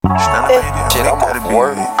Shit, I'm off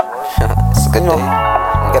work. It's a good day.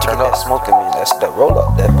 Got that smoking me. That's that roll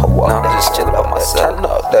up, that pull up. Nah, just chill about myself. Turn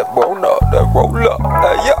up, that roll up, that roll up.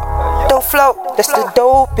 Yeah. Dope flow, that's the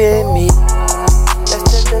dope in me. That's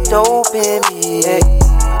the dope in me.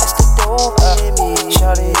 That's the dope in me.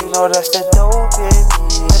 Shawty, you know that's the dope in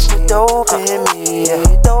me. That's the dope in me.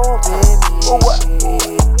 Dope in me. Oh what?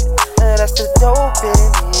 That's the dope in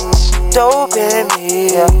me. Dope in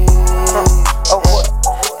me. Oh what?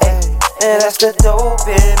 That's the dope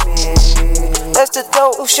in me. That's the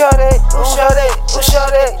dope. Who shot it? Who shot it? Who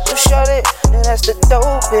shot it? Who shot it? And that's the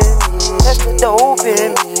dope in me. That's the dope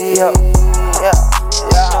in me. Yeah.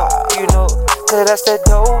 You know, cause that's the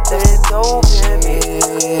dope. That's the dope in me.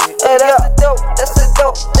 Hey, that's the dope. That's the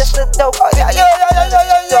dope. That's the dope.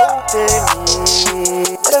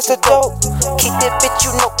 That's the dope. Keep that bitch,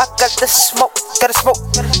 you know I got the smoke. Gotta smoke.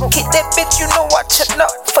 Keep that bitch, you know I turn up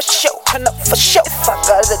for sure. Turn up for sure. If I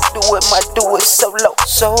gotta do it, might do it solo.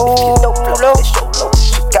 So low.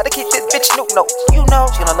 Gotta keep this bitch no. You know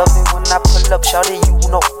she gonna love me when I pull up. Shawty, you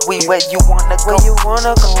know we where you wanna go. Where you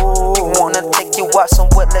wanna go? You wanna take you out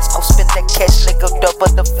somewhere? Let's go spend that cash. Let go double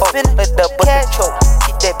the phone. Double the control.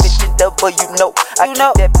 Keep that bitch in double, you know. I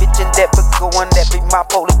keep that bitch in that, but going that be my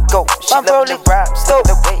pole go. She loving the rhymes, go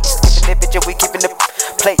the way. Skipping that bitch, and we keeping the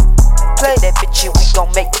play. Play that bitch, and we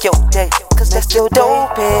gon' make your day. Cause that's still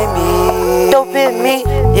dope in me. Dope in me,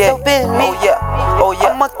 yeah. Dope in me, oh yeah.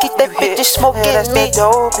 I'ma keep that bitch smoking me. That's the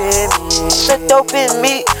dope in me. The dope in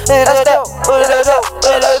me. That's the dope.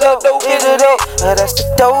 That's the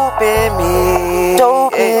dope in me.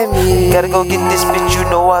 Dope in me. Gotta go get this bitch, you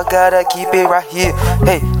know I gotta keep it right here.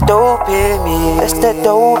 Hey, dope in me. That's the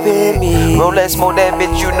dope in me. Roll that smoke that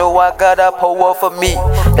bitch, you know I gotta pour up for me.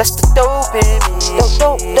 That's the dope in me.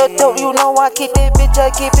 The dope, you know I keep it, bitch, I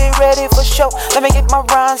keep it ready for show. Let me get my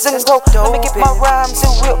rhymes and go. Let me get my rhymes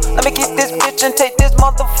and real. Let me get this bitch and take this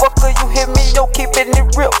motherfucker. You hear me? Yo, keeping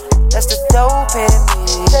it real. That's the dope in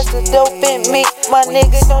me. That's the dope in me. My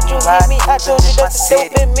nigga, don't you hear me? I told you that's the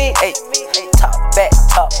dope in me. Hey, top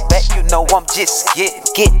back, you know I'm just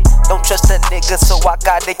getting. Don't trust a nigga, so I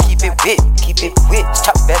gotta keep it wit.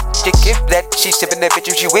 Top back, you give that. She sippin' that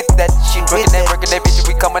bitch, she with that. She drinking that, working that bitch,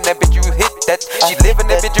 we coming that bitch, you hit that. She living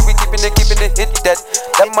that bitch, we keeping it, hit that.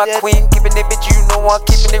 That my queen, keeping it, bitch, you know I'm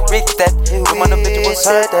keeping it, rich that. Come on, the bitch, was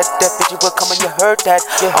heard that. That bitch, will come and you heard that.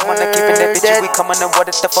 I'm on the keeping that bitch, we coming and what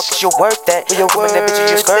the fuck is your worth that? Come on, that bitch,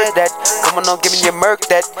 you skirt that. Come on, give me your murk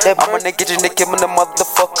that. I'm on the kitchen, they give me the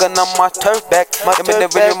motherfucker, and I'm my turf back. Give me the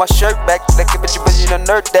video, my shirt back. Like a bitch, you the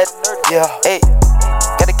nerd that. Yeah, hey,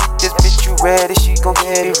 gotta get this bitch, you ready? She gon'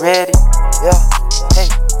 get it ready. Yeah, hey,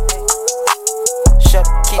 shut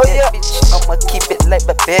up, keep that bitch. I'ma keep it like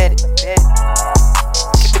my Betty.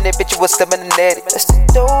 Keeping that bitch, you was stepping at it. That's the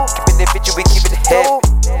dope. Keeping that bitch, we keeping it heavy.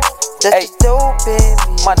 That's the dope in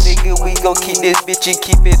me. My nigga, we gon' keep this bitch and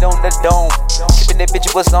keep it on the dome. Keeping that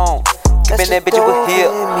bitch, was on. Keeping that bitch with here.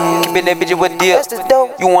 Keeping that bitch with deal.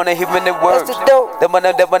 You wanna hear me in the words. That one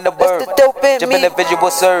the word. Jump in that bitch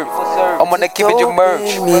will serve. I'm gonna keep it your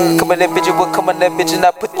merch. Come in that bitch will come in that bitch and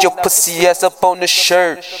I put your pussy ass up on the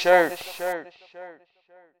shirt.